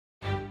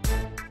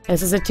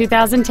This is a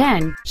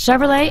 2010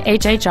 Chevrolet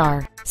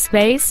HHR.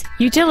 Space,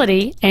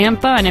 utility, and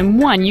fun in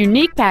one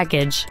unique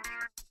package.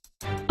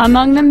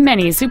 Among the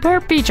many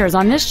superb features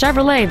on this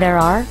Chevrolet there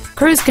are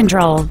cruise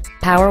control,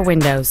 power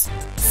windows,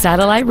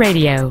 satellite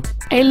radio,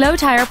 a low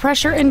tire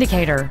pressure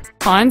indicator,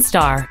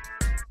 OnStar.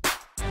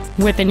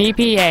 With an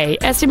EPA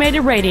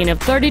estimated rating of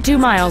 32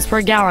 miles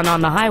per gallon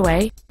on the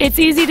highway, it's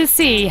easy to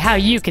see how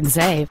you can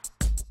save.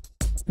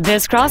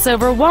 This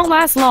crossover won't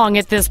last long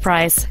at this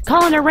price.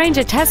 Call and arrange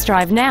a test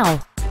drive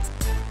now.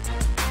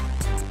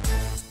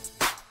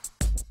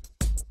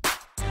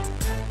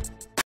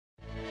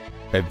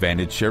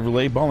 Advantage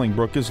Chevrolet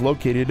Bolingbrook is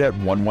located at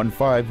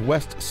 115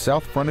 West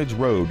South Frontage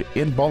Road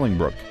in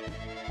Bolingbrook.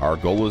 Our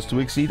goal is to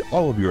exceed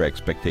all of your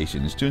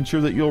expectations to ensure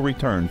that you'll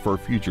return for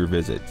future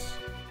visits.